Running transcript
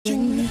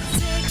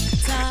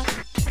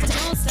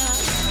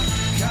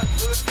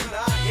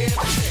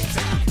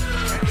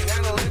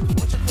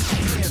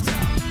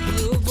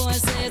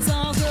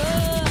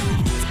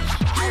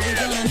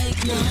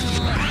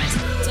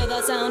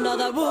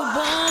Trouble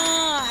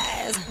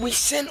boys! We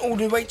sent all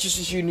the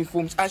waitresses'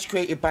 uniforms as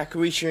created by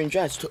Carisha and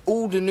Jazz to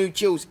all the new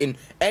chills in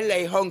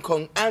LA, Hong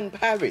Kong and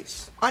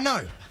Paris. I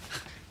know.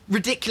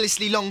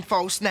 Ridiculously long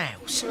false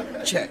nails.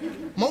 Check.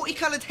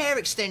 Multicoloured hair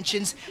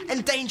extensions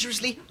and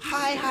dangerously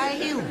high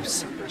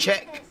heels.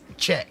 Check.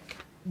 Check.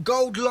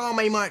 Gold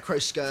lame micro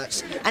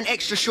skirts and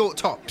extra short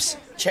tops.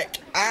 Check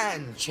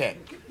and check.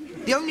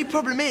 The only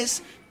problem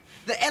is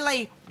the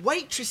LA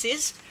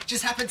waitresses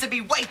just happen to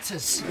be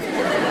waiters.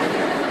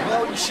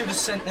 Well, you should have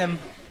sent them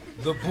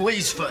the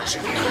boys'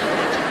 version.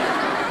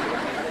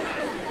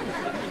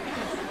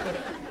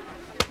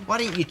 Why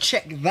didn't you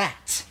check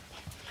that?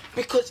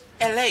 Because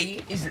LA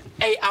is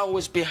 8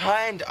 hours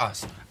behind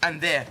us, and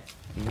their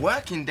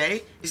working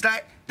day is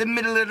like the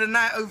middle of the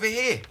night over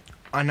here.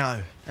 I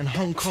know, and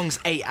Hong Kong's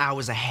 8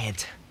 hours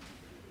ahead.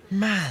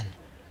 Man,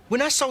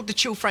 when I sold the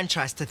Chill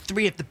franchise to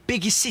 3 of the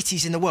biggest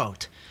cities in the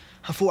world,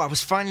 I thought I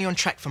was finally on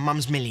track for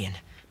Mum's million.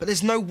 But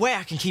there's no way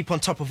I can keep on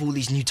top of all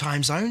these new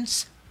time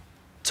zones.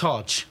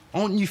 Taj,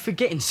 aren't you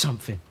forgetting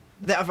something?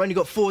 That I've only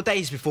got 4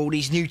 days before all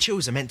these new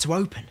chills are meant to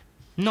open.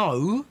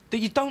 No, that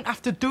you don't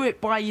have to do it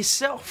by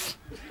yourself.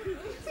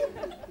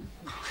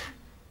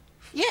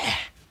 Yeah,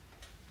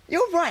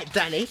 you're right,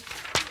 Danny.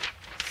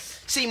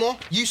 Seymour,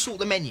 you sort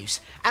the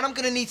menus. And I'm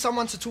going to need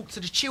someone to talk to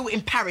the Chill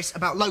in Paris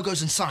about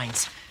logos and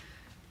signs.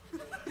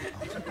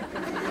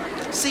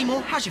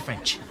 Seymour, how's your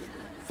French?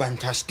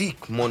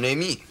 Fantastique, mon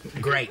ami.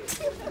 Great.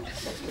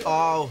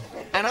 Oh,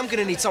 and I'm going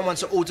to need someone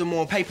to order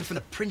more paper for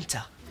the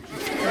printer.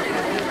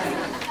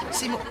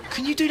 Seymour,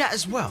 can you do that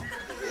as well?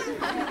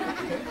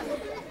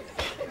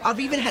 I've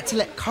even had to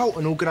let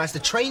Carlton organise the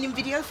training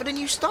video for the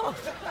new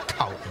staff.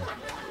 Carlton.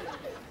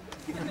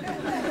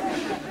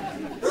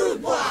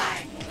 Rude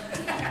boy!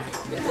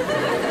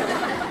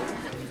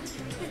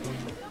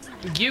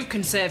 You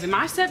can save him.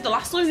 I saved the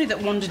last loony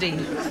that wandered in.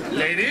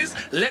 Ladies,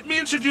 let me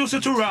introduce you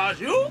to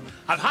Raju.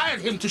 I've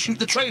hired him to shoot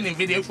the training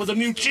video for the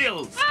new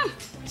chills. Oh,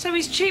 so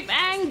he's cheap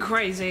and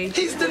crazy.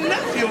 He's the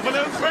nephew of an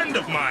old friend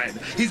of mine.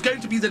 He's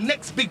going to be the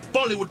next big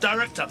Bollywood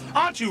director,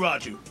 aren't you,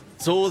 Raju?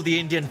 So all the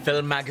Indian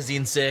film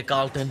magazines say,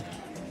 Carlton.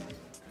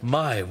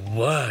 My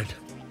word.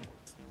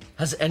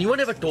 Has anyone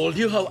ever told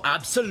you how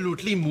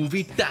absolutely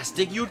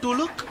movie-tastic you two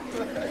look?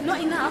 Not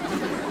enough.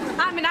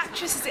 I'm an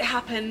actress as it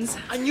happens.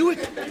 I knew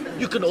it.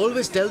 You can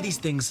always tell these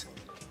things.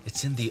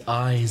 It's in the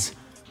eyes.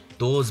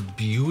 Those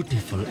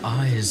beautiful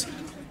eyes.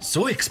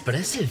 So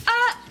expressive.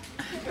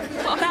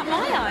 What about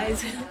my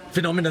eyes?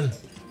 Phenomenal.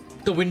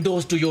 The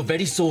windows to your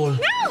very soul.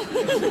 No!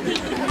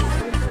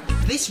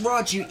 This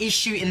Raju is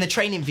shooting the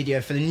training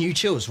video for the new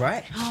chills,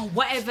 right? Oh,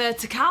 whatever.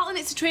 To Carlton,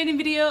 it's a training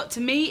video. To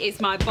me,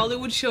 it's my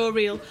Bollywood show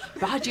reel.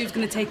 Raju's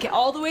going to take it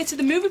all the way to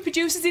the movie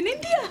producers in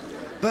India.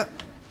 But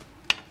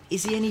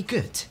is he any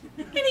good?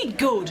 Any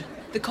good?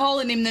 They're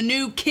calling him the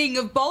new king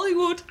of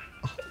Bollywood.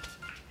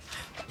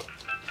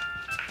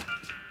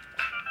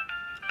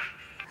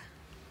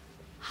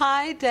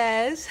 Hi,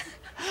 Des.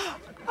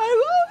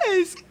 I'm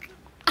always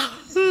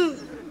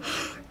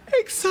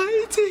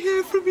excited to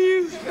hear from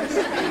you.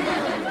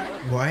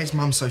 Why is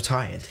Mum so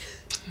tired?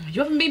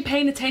 You haven't been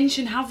paying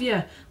attention, have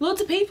you?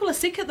 Loads of people are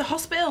sick at the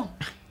hospital.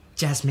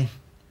 Jasmine,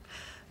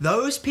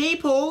 those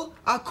people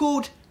are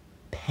called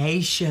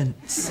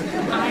patients.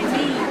 I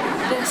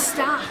mean, the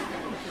staff.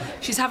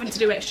 She's having to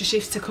do extra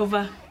shifts to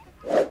cover.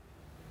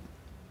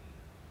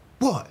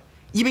 What?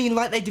 You mean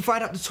like they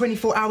divide up the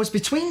 24 hours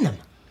between them?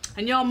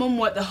 And your mum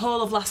worked the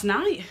whole of last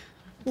night.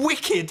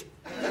 Wicked.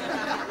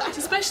 It's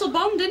a special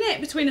bond, isn't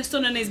it, between a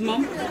son and his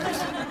mum?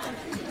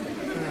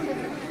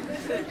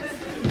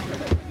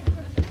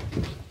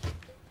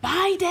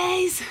 Bye,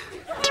 Days.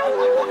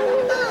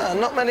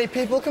 Not many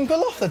people can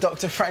pull off the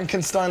Dr.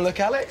 Frankenstein look,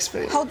 Alex,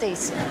 but... Hold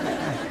these.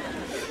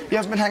 You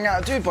haven't been hanging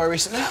out at Dubai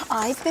recently?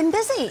 I've been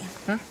busy.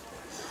 Huh?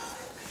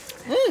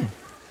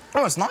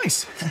 Oh, it's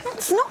nice.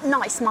 It's not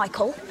nice,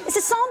 Michael. It's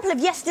a sample of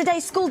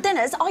yesterday's school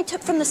dinners I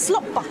took from the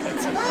slop bucket.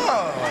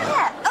 Oh.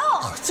 Yeah,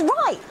 oh, it's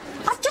right.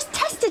 I've just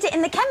tested it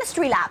in the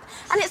chemistry lab,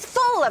 and it's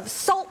full of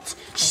salt,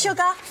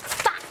 sugar,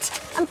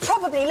 fat, and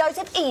probably loads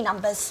of E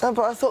numbers. Oh,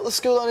 but I thought the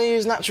school only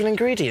used natural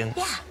ingredients.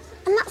 Yeah,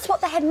 and that's what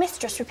the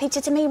headmistress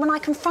repeated to me when I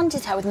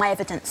confronted her with my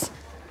evidence.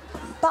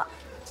 But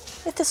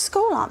if the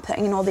school aren't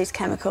putting in all these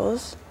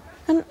chemicals,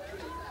 then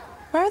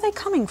where are they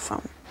coming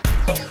from?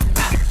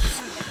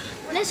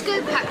 Let's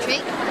go, Patrick.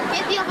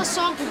 Get the other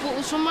sample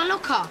bottles from my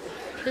locker.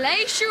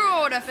 Place your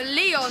order for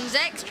Leon's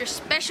extra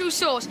special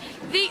sauce,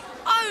 the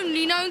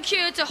only known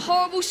cure to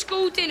horrible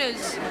school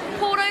dinners.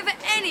 Poured over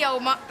any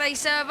old muck they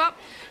serve up.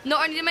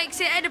 Not only makes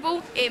it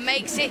edible, it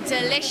makes it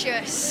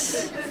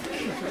delicious.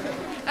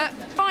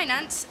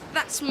 Finance,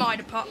 that's my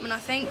department, I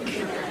think.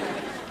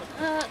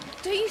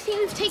 Don't you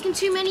think we've taken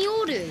too many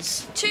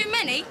orders? Too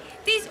many?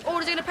 These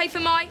orders are going to pay for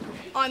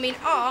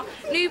our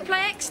new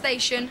Play X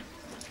station.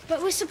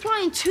 But we're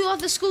supplying 2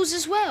 other schools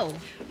as well.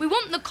 We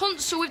want the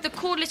console with the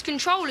cordless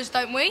controllers,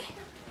 don't we?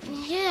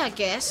 Yeah, I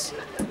guess.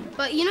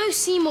 But you know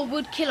Seymour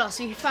would kill us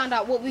if he found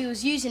out what we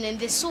was using in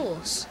this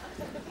sauce.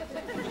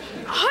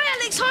 Hi,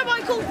 Alex. Hi,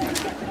 Michael.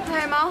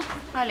 Hi, Emma.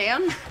 Hi,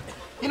 Leon.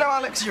 You know,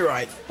 Alex, you're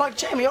right. Like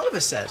Jamie Oliver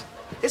said,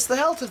 it's the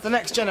health of the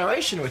next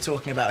generation we're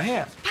talking about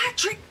here.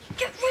 Patrick,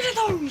 get rid of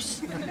those!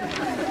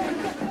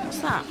 What's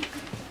that?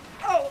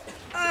 Oh,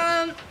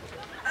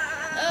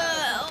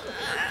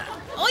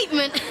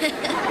 ointment.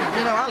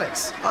 You know,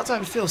 Alex, I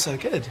don't feel so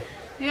good.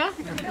 Yeah?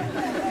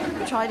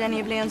 Tried any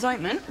of Leon's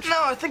ointment?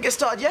 No, I think it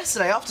started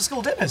yesterday after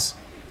school dinners.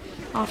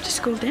 After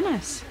school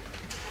dinners?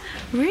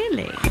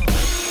 Really?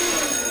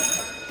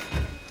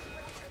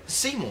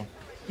 Seymour,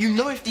 you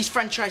know if these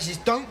franchises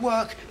don't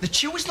work, the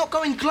chill is not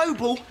going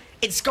global,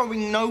 it's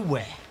going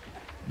nowhere.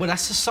 Well,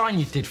 that's a sign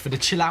you did for the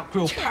Chill Out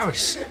Grill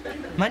Paris.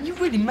 Man, you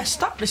really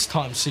messed up this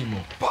time,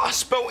 Seymour. But I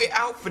spelt it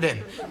out for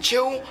them.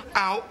 Chill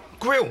Out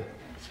Grill.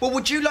 Well,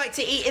 would you like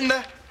to eat in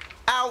the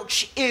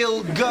ouch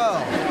ill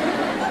girl?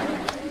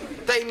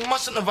 They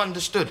mustn't have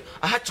understood.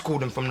 I had to call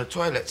them from the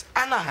toilets,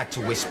 and I had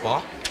to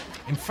whisper.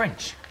 In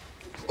French?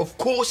 Of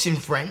course in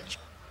French.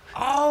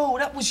 Oh,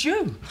 that was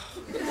you.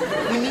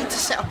 We need to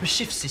set up a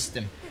shift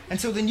system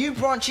until the new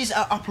branches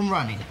are up and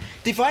running.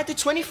 Divide the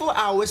 24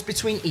 hours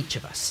between each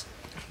of us.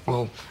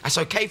 Well, that's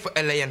okay for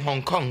LA and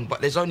Hong Kong,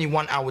 but there's only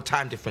 1 hour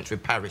time difference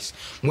with Paris.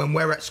 When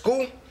we're at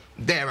school,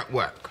 they're at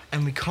work.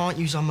 And we can't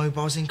use our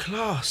mobiles in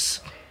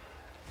class.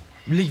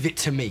 Leave it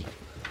to me.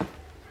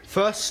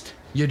 First,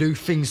 you do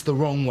things the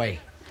wrong way.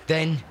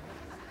 Then,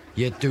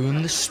 you're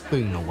doing the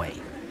spoon away.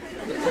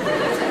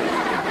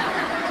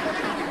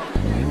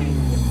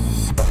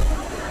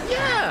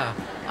 Yeah,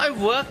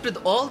 I've worked with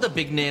all the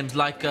big names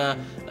like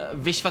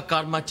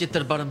Vishwakarma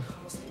Chitterbaram.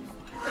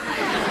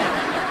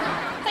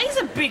 That is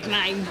a big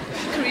name.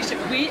 Carisha,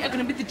 we are going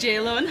to be the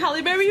J-Lo and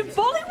Halle Berry of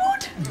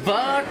Bollywood.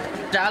 But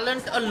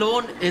talent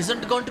alone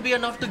isn't going to be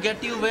enough to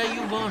get you where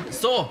you want.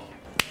 So,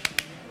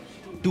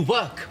 to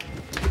work.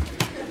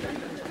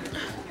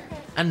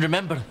 And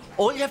remember,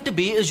 all you have to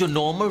be is your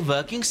normal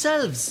working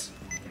selves.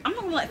 I'm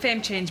not going to let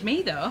fame change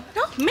me, though.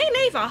 No, me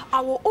neither.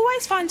 I will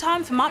always find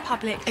time for my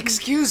public.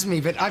 Excuse me,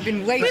 but I've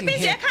been waiting We're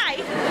busy, here.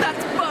 okay?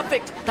 That's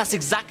perfect. That's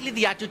exactly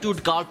the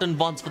attitude Carlton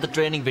wants for the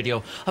training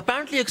video.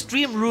 Apparently,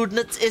 extreme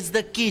rudeness is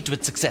the key to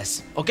its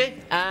success. Okay?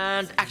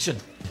 And action.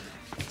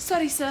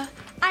 Sorry, sir.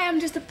 I am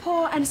just a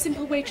poor and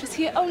simple waitress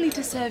here only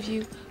to serve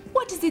you.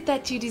 What is it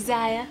that you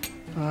desire?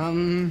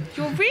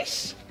 Your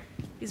wish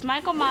is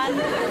my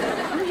command.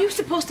 Are you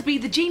supposed to be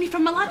the genie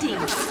from Aladdin?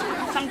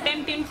 Some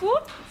tempting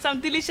food? Some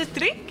delicious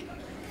drink?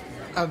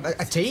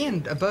 A tea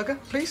and a burger,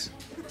 please?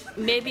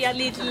 Maybe a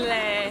little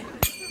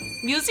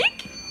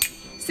music?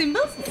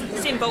 Symbols?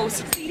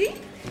 Symbols. CD?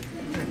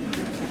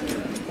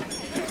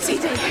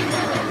 CD.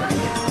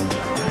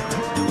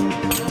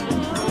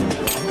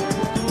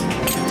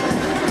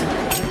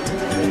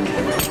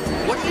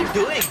 What are you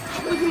doing?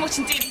 We've been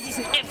watching DVDs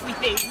and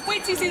everything.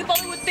 Wait till you see the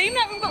Bollywood theme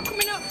that we've got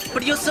coming up.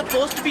 But you're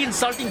supposed to be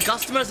insulting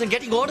customers and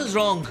getting orders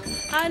wrong.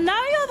 I know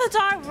you're the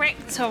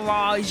director,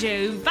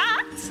 Raju,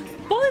 but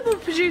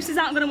Bollywood producers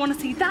aren't going to want to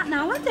see that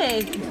now, are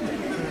they?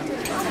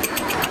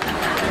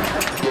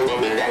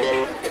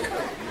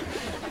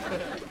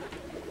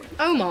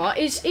 Omar,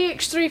 is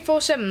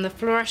EX347 the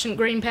fluorescent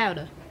green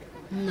powder?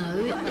 No,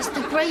 it's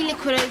the grey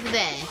liquid over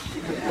there.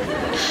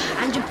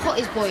 And your pot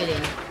is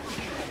boiling.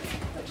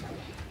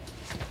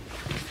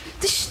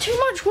 This is too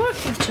much work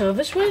for the two of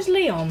us. Where's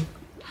Leon?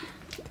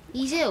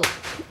 He's ill.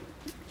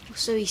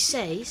 So he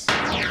says.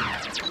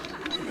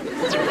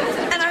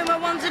 And Omar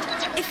wondered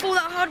if all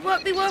that hard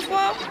work be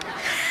worthwhile.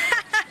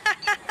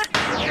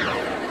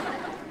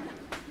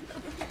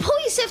 Pull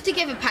yourself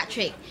together,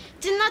 Patrick.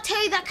 Didn't I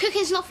tell you that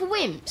cooking's not for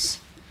wimps?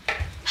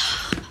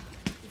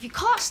 If you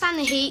can't stand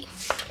the heat,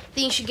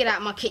 then you should get out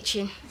of my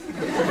kitchen.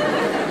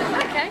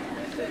 Okay.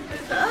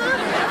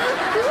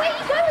 Where are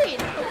you going?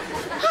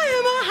 Hi,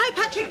 Omar. Hi,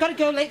 Patrick. Gotta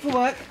go late for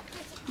work.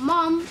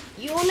 Mum,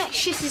 your next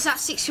shift is at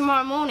 6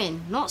 tomorrow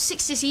morning, not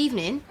 6 this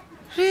evening.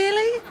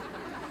 Really?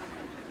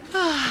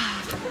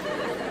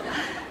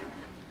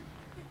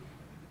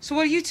 So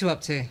what are you two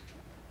up to?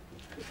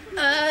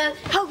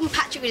 Helping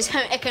Patrick with his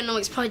home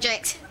economics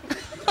project.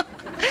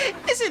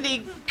 Isn't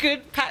he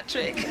good,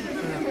 Patrick?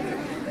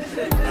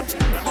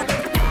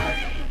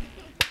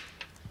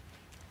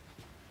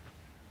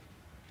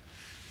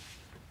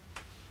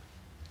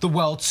 The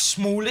world's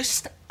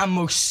smallest and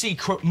most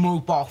secret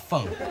mobile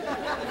phone.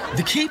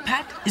 The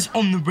keypad is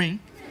on the ring,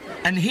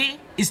 and here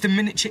is the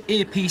miniature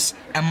earpiece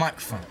and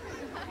microphone.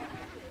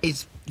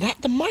 Is that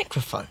the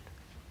microphone?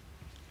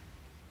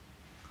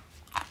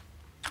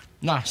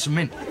 Nice, a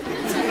mint.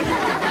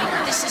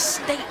 This is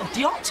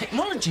state-of-the-art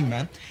technology,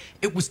 man.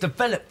 It was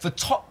developed for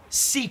top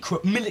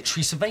secret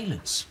military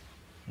surveillance.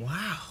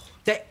 Wow.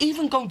 They're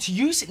even going to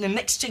use it in the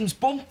next James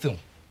Bond film.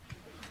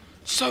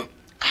 So,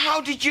 how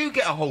did you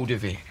get a hold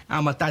of it?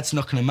 How my dad's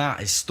knocking him out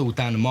is stalled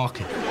down the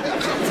market.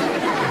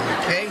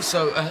 Okay,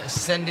 so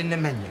send in the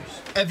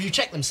menus. Have you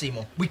checked them,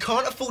 Seymour? We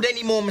can't afford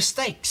any more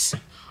mistakes.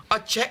 I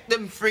checked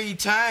them 3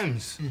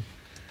 times.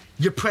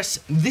 You press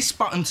this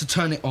button to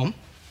turn it on.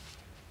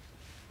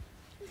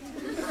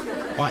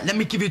 All right, let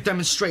me give you a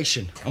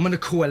demonstration. I'm gonna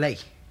call LA.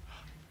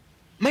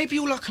 Maybe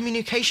all our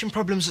communication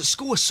problems at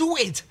school are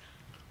sorted.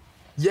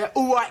 Yeah,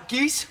 all right,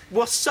 geese.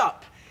 What's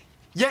up?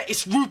 Yeah,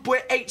 it's Rude Boy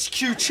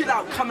HQ Chill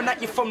Out coming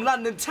at you from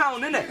London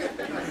town, innit?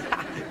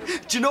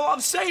 Do you know what I'm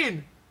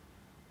saying?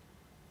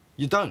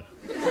 You don't?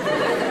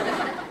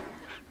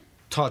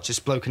 Taj, this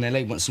bloke in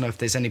LA wants to know if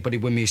there's anybody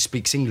with me who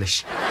speaks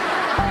English.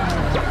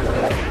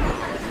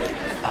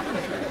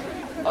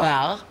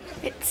 Well?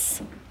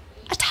 It's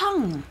a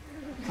tongue,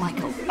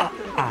 Michael.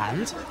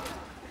 And?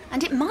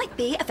 And it might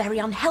be a very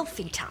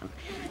unhealthy tongue.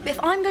 But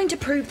if I'm going to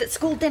prove that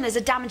school dinners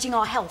are damaging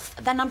our health,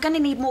 then I'm going to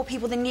need more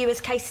people than you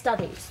as case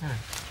studies.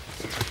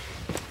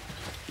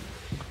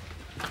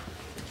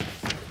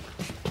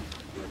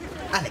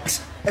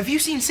 Alex, have you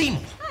seen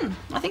Seymour?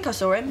 I think I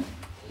saw him.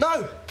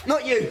 No,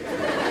 not you.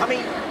 I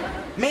mean,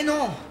 mais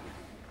non.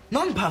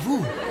 Non, pas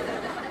vous.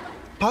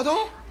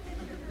 Pardon?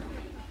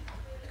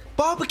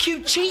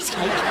 Barbecue cheesecake?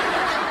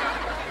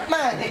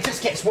 Man, it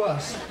just gets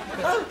worse.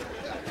 No,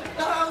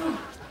 no.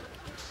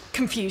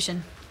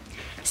 Confusion.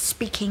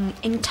 Speaking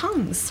in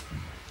tongues.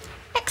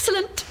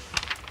 Excellent.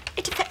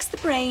 It affects the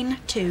brain,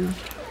 too.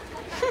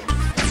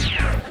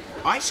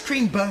 Ice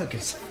cream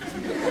burgers.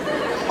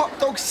 Hot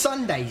dog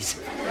sundaes.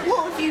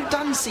 What have you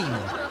done,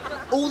 Seymour?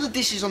 All the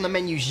dishes on the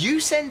menus you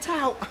sent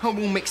out are all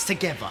mixed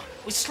together.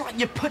 It's like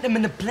you put them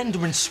in a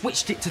blender and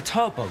switched it to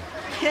turbo.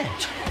 Yeah.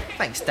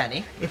 Thanks,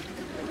 Danny.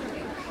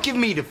 Give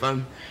me the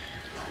phone.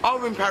 I'll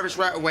ring Paris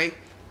right away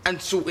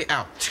and sort it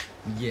out.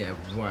 Yeah,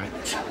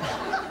 right.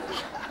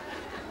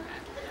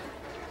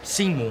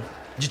 Seymour,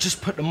 you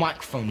just put the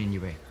microphone in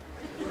your ear.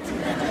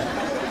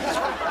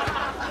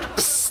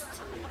 Psst.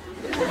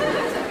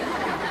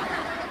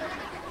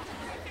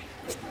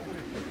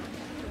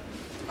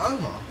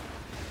 Omar,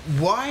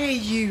 why are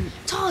you...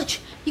 Taj,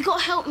 you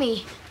gotta help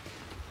me.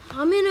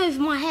 I'm in over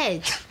my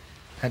head.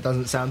 That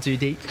doesn't sound too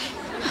deep.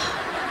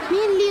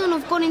 Me and Leon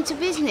have gone into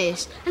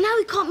business, and now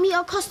we can't meet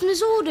our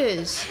customers'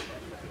 orders.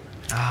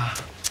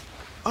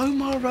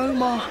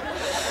 Omar.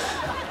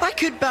 I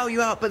could bail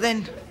you out, but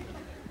then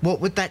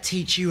what would that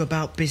teach you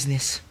about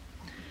business?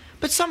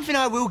 But something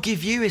I will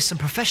give you is some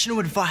professional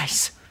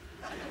advice.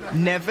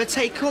 Never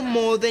take on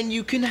more than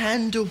you can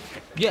handle.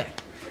 Yeah,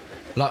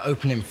 like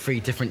opening 3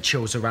 different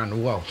chills around the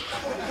world.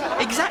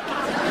 Exactly.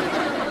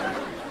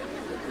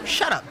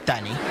 Shut up,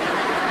 Danny.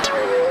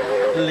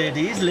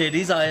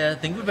 Ladies, I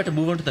think we better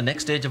move on to the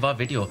next stage of our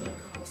video.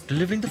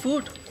 Delivering the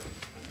food.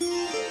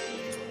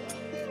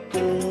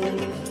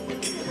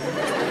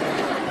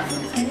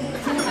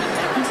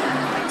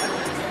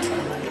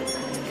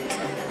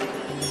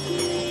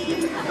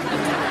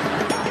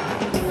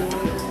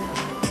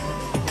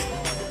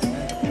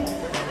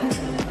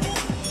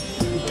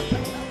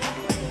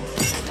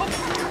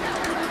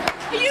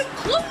 Are you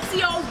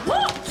clumsy or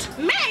what?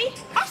 Me?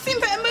 I've seen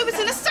better movers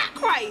in a sack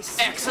race.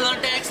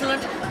 Excellent.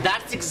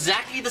 That's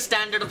exactly the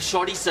standard of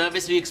shoddy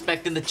service we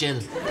expect in the chill.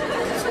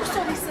 So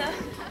sorry, sir.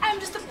 I am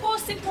just a poor,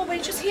 simple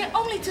waitress here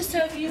only to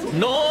serve you.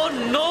 No!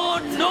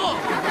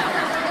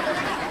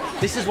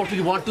 This is what we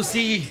want to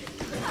see.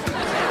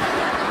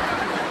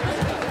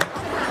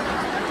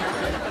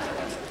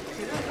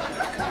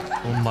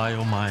 Oh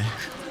my.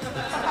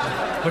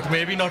 But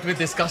maybe not with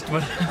this customer.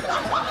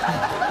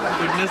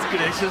 Goodness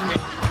gracious me.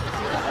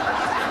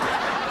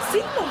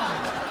 Seymour,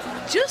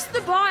 just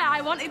the boy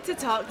I wanted to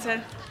talk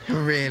to.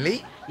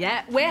 Really?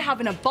 Yeah, we're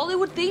having a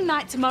Bollywood theme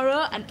night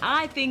tomorrow, and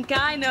I think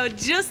I know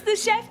just the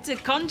chef to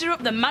conjure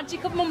up the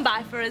magic of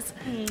Mumbai for us.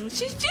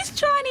 She's just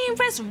trying to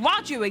impress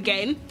Raju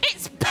again.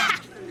 It's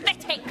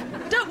pathetic.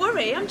 Don't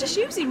worry, I'm just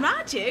using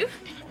Raju.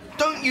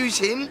 Don't use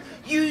him,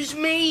 use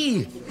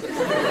me.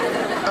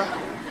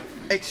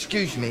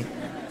 Excuse me.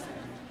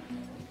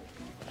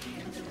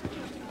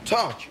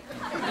 Taj,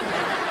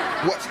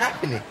 what's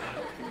happening?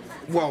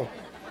 Well,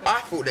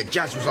 I thought that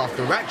Jazz was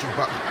after Raju,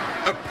 but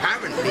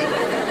apparently...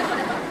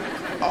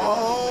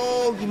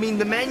 Oh, you mean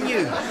the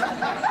menus?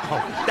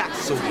 Oh, that's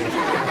sorted.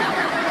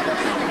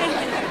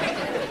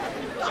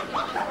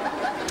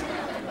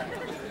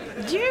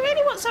 Do you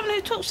really want someone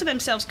who talks to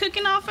themselves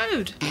cooking our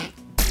food?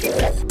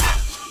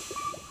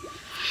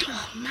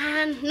 Oh,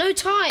 man, no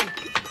time.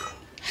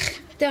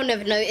 They'll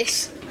never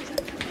notice.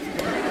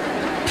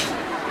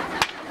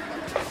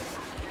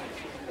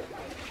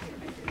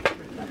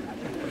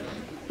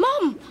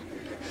 Mum!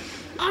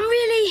 I'm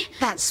really...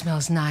 That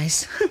smells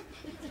nice.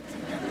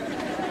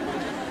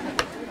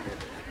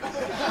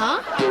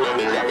 Huh?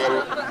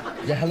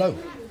 Yeah, hello.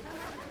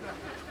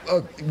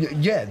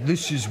 Yeah,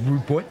 this is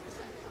Rude Boy.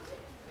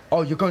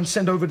 Oh, you're going to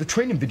send over the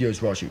training videos,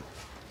 Raju?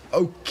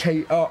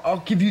 Okay,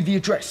 I'll give you the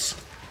address.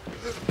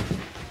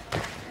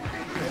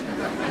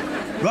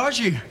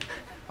 Raju,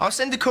 I'll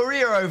send the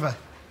courier over.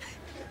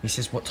 He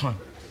says what time?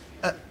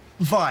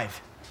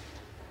 5.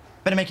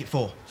 Better make it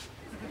 4.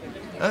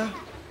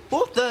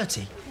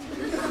 4:30.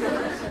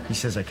 He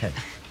says okay.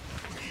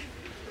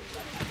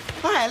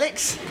 Hi,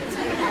 Alex.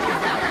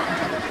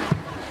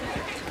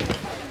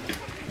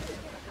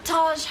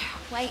 Taj,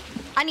 wait.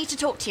 I need to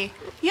talk to you.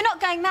 You're not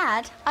going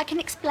mad. I can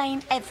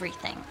explain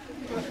everything.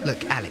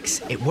 Look,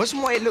 Alex, it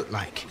wasn't what it looked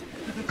like.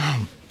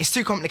 It's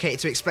too complicated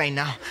to explain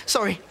now.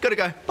 Sorry, gotta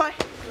go. Bye.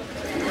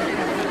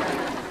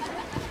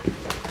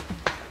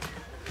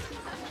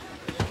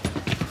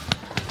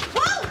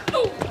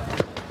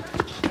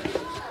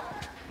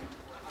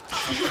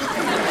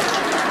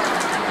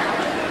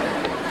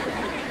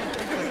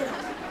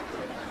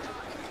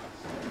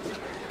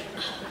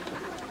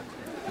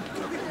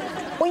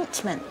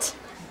 announcement.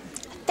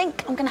 I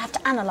think I'm going to have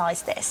to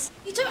analyse this.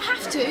 You don't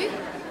have to.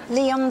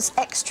 Leon's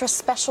extra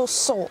special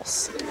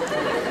sauce.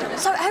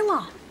 So,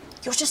 Omar,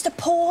 you're just a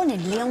pawn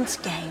in Leon's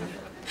game.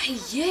 Hey,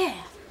 yeah.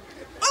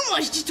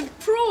 Omar's just a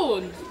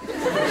prawn.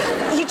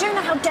 You do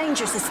know how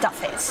dangerous this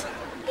stuff is.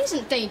 It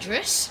isn't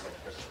dangerous.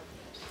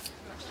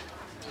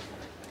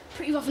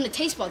 Pretty rough on the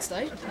taste buds,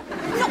 though.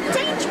 Not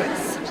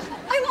dangerous.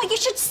 Omar, you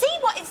should see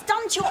what it's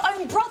done to your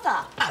own brother.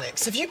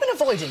 Alex, have you been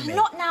avoiding me?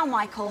 Not now,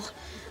 Michael.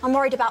 I'm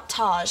worried about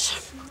Taj.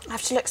 I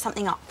have to look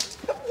something up.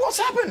 What's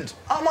happened?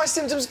 Aren't my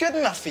symptoms good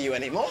enough for you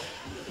anymore?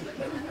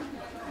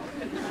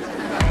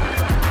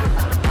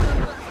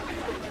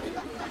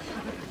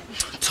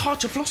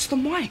 Taj, I've lost the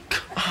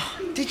mic.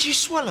 Did you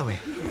swallow it?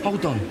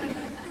 Hold on.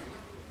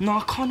 No,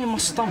 I can't hear my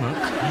stomach.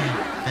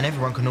 Yeah, and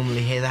everyone can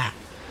normally hear that.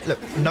 Look,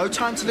 no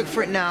time to look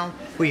for it now.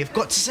 We have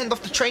got to send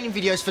off the training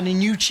videos for the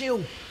new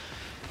chill.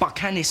 But I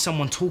can hear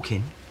someone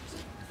talking.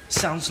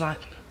 Sounds like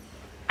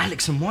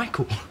Alex and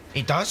Michael.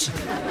 It does.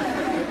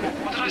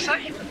 What did I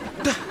say?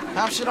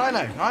 How should I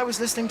know? I was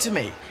listening to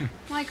me.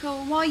 Michael,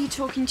 why are you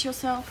talking to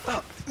yourself?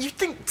 Oh, you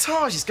think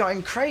Taj is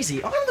going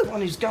crazy? I'm the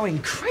one who's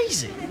going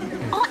crazy.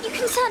 Aren't you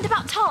concerned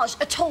about Taj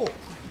at all?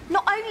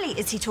 Not only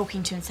is he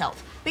talking to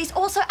himself, but he's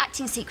also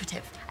acting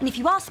secretive. And if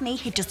you ask me,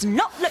 he does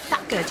not look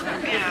that good.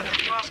 Yeah,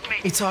 if you ask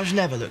me. Taj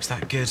never looks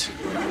that good.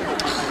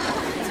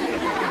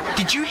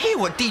 Did you hear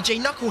what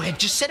DJ Knucklehead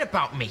just said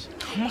about me?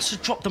 I must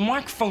have dropped the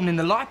microphone in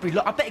the library.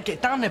 Look, I better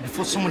get down there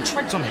before someone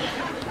treads on it.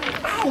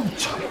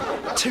 Ouch!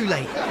 Too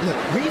late. Look,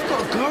 we've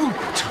got to go.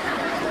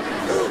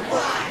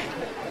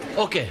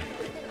 Okay,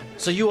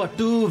 so you are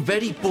two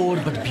very poor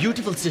but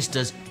beautiful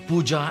sisters,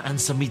 Pooja and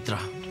Samitra.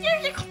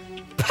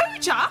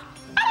 Pooja? I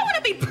don't want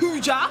to be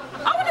Pooja.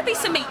 I want to be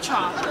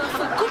Samitra.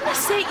 For goodness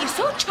sake, you're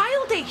so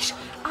childish.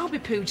 I'll be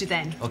Pooja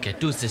then. Okay,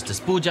 two sisters,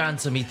 Pooja and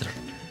Samitra.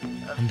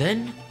 And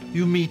then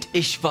you meet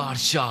Ishwar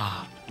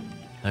Shah,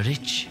 a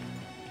rich,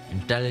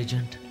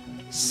 intelligent,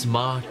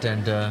 smart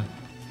and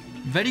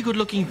very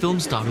good-looking film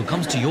star who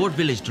comes to your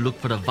village to look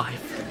for a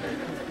wife.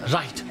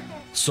 Right,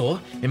 so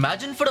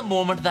imagine for a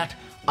moment that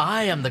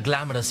I am the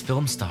glamorous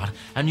film star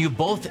and you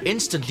both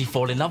instantly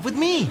fall in love with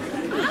me.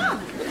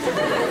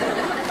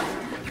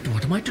 But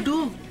what am I to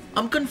do?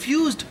 I'm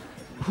confused.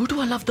 Who do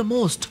I love the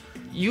most?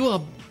 You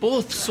are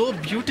both so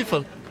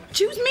beautiful.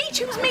 Choose me,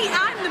 choose me.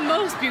 I'm the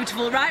most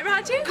beautiful, right,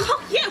 Raju?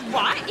 Oh, yeah,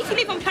 right. If you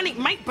live on planet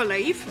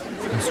make-believe.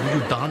 And so you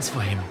dance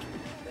for him.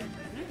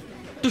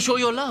 To show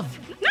your love.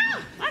 No,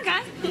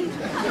 okay.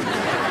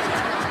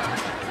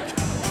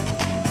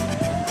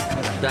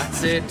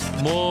 That's it.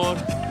 More.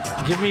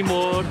 Give me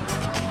more.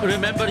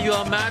 Remember, you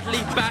are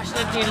madly,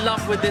 passionately in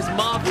love with this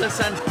marvelous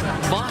and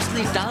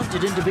vastly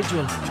talented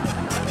individual.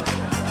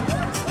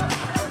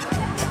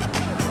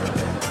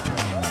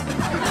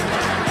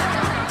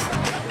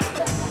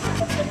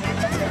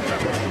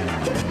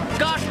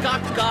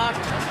 Cut.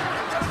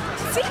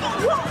 See,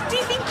 what do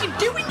you think you're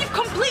doing? You've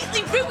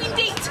completely ruined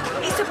it.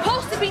 It's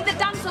supposed to be the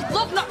dance of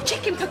love, not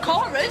chicken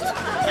pakoras.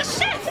 A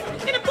chef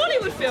in a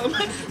Bollywood film.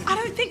 I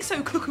don't think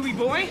so, cookery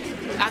boy.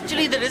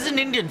 Actually, there is an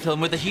Indian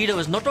film where the hero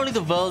is not only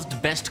the world's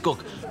best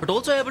cook, but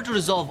also able to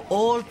resolve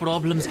all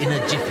problems in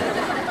a jiffy.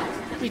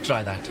 Let me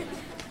try that.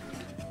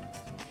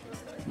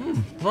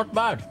 Not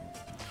bad.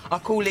 I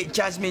call it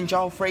Jasmine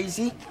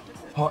Jalfrezi.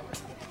 Hot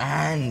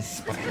and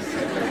spicy.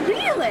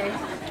 Really?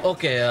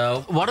 Okay,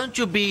 why don't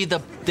you be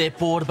their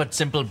poor but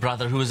simple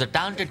brother who is a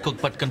talented cook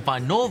but can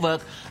find no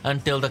work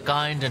until the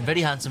kind and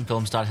very handsome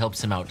film star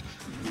helps him out.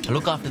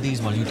 Look after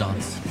these while you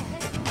dance.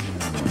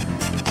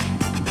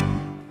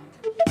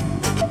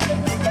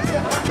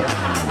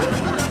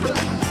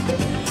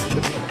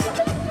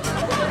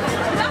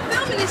 Not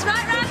filming this,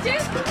 right, Raju?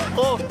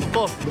 Oh.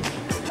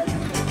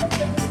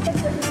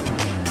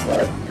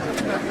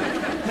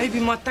 Maybe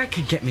my dad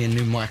could get me a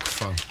new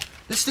microphone.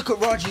 Let's look at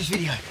Raju's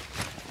video.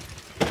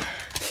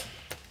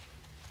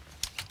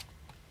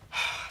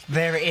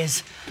 There it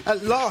is.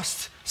 At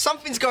last.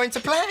 Something's going to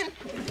plan.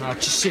 I'll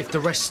just see if the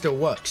rest still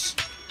works.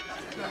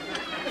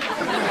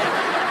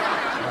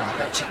 I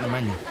better check the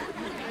menu.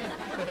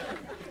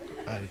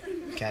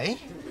 Okay.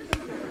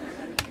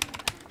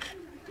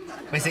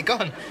 Where's it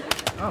gone?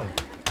 Oh.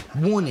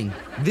 Warning.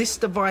 This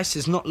device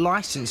is not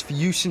licensed for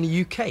use in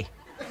the UK.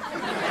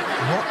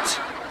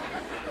 What?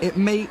 It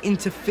may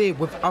interfere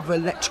with other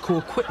electrical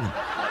equipment.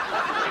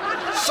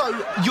 So,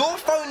 your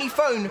phony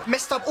phone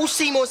messed up all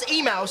Seymour's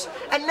emails,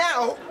 and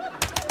now...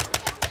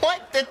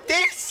 What, the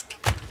disc?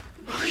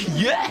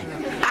 Yeah!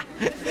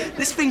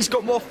 This thing's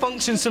got more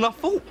functions than I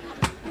thought.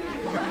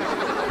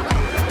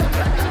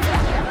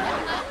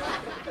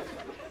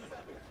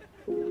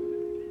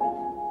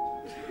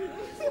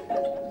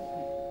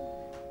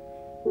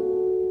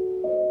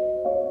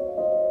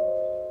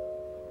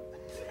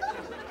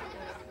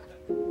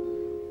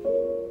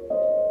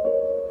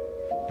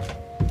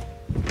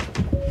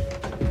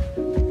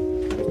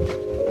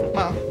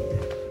 Well,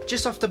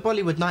 just off the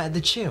Bollywood night at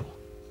the Chill.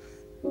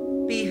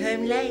 Be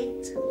home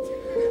late.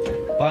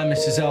 Bye,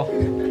 Mrs. L.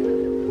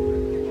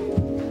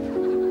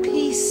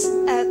 Peace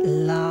at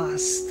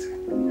last.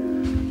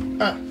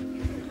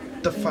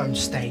 the phone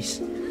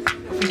stays. I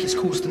think it's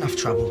caused enough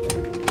trouble.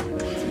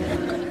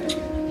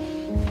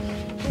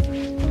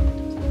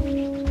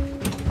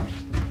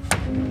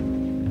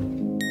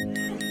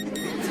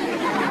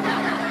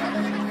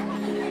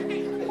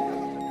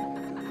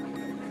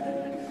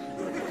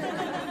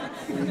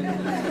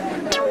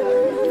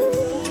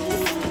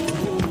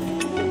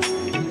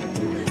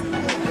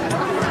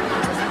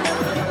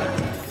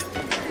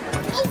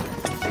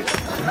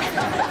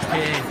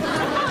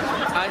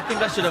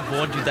 I should have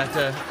warned you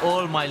that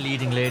all my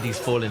leading ladies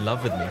fall in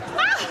love with me.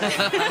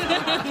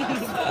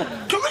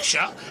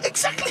 Carisha,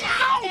 exactly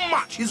how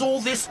much is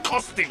all this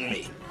costing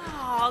me?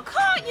 Oh,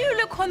 can't you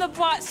look on the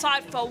bright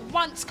side for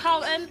once,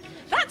 Carlton?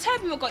 That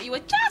turbine got you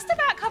would just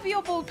about cover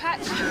your bald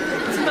patch.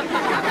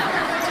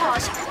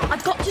 Taj,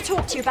 I've got to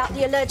talk to you about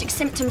the allergic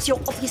symptoms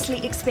you're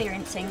obviously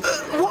experiencing.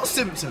 What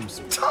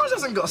symptoms? Taj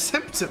hasn't got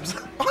symptoms.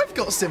 I've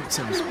got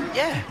symptoms.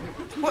 Yeah.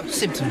 What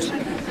symptoms?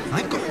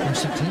 I've got no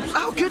symptoms.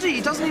 How goody,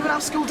 he doesn't even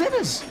have school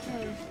dinners.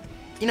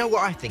 You know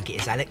what I think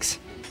it is, Alex?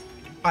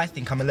 I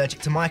think I'm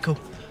allergic to Michael.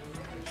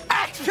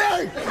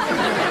 Action!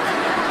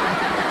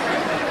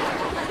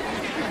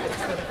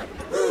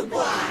 Rude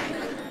boy!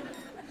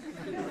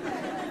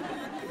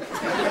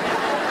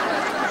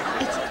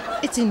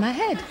 It's in my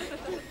head.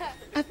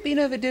 I've been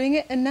overdoing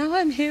it, and now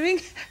I'm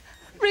hearing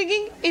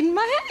ringing in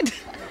my head.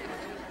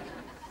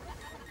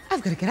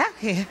 I've got to get out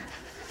here.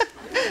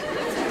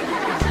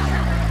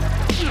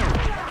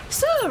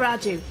 So,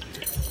 Raju,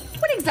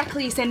 when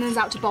exactly are you sending us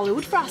out to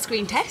Bollywood for our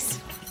screen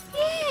test?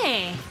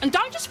 Yeah, and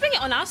don't just spring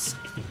it on us.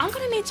 I'm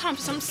going to need time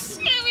for some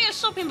serious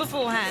shopping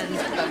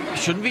beforehand.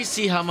 Shouldn't we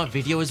see how my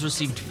video is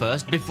received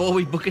first before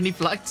we book any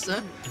flights,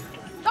 sir?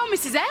 Oh,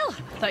 Mrs. L,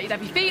 thought you'd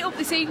have your feet up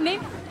this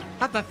evening.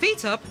 Had my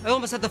feet up? I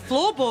almost had the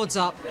floorboards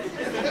up.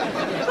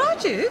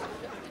 Raju?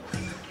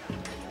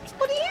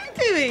 What are you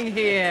doing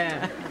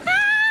here?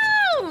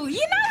 Oh, you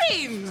know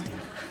him?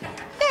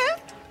 Yeah,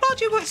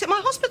 Raju works at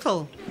my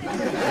hospital.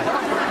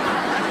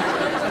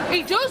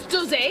 He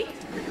does he?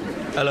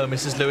 Hello,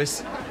 Mrs.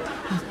 Lewis.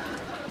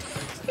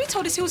 You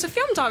told us he was a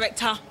film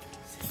director.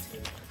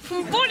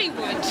 From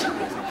Bollywood.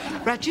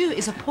 Raju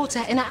is a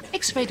porter in our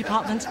X-ray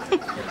department.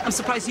 I'm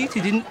surprised you two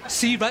didn't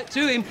see right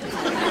through him.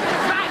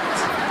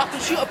 I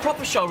can shoot a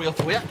proper show reel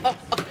for you.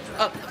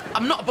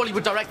 I'm not a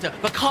Bollywood director,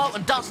 but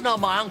Carlton does know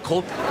my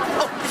uncle.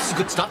 Oh, this is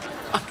good stuff.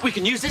 We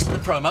can use this in the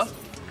promo.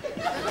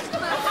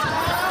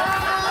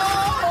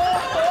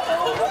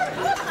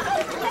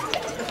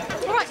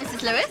 All right,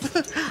 Mrs.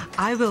 Lewis.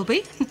 I will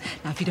be.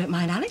 Now, if you don't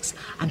mind, Alex,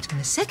 I'm just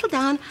going to settle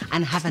down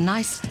and have a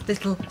nice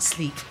little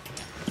sleep.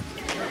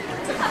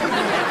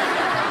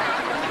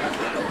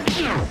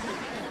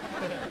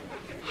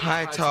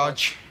 Hi,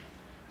 Taj.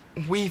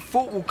 We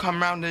thought we'll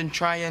come round and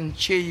try and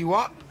cheer you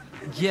up.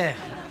 Yeah,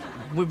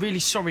 we're really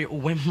sorry it all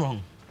went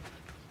wrong.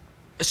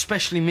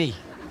 Especially me.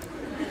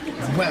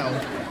 Well,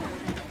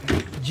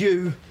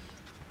 you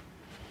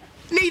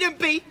needn't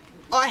be.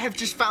 I have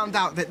just found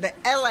out that the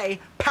LA,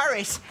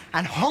 Paris,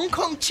 and Hong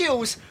Kong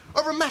chills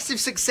are a massive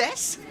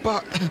success.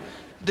 But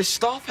the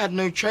staff had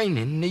no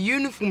training, the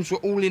uniforms were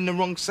all in the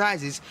wrong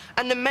sizes,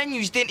 and the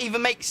menus didn't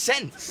even make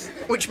sense.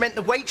 Which meant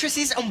the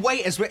waitresses and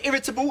waiters were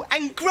irritable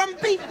and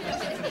grumpy.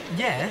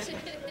 Yeah?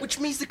 Which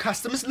means the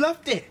customers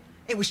loved it.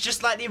 It was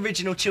just like the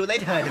original chill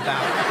they'd heard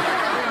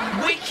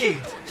about.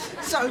 Wicked!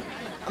 So,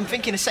 I'm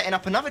thinking of setting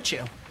up another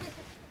chill.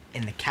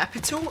 In the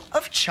capital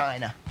of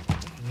China.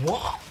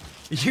 What?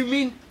 You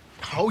mean...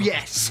 Oh,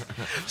 yes.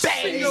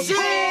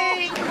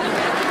 Beijing!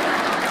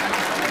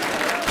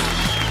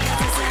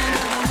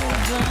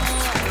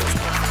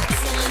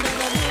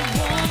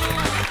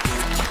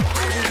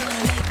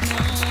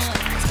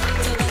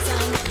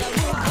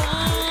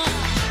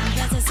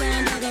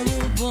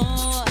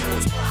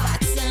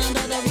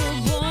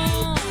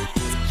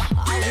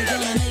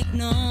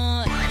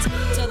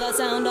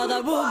 Sound of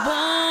the rude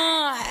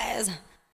boys.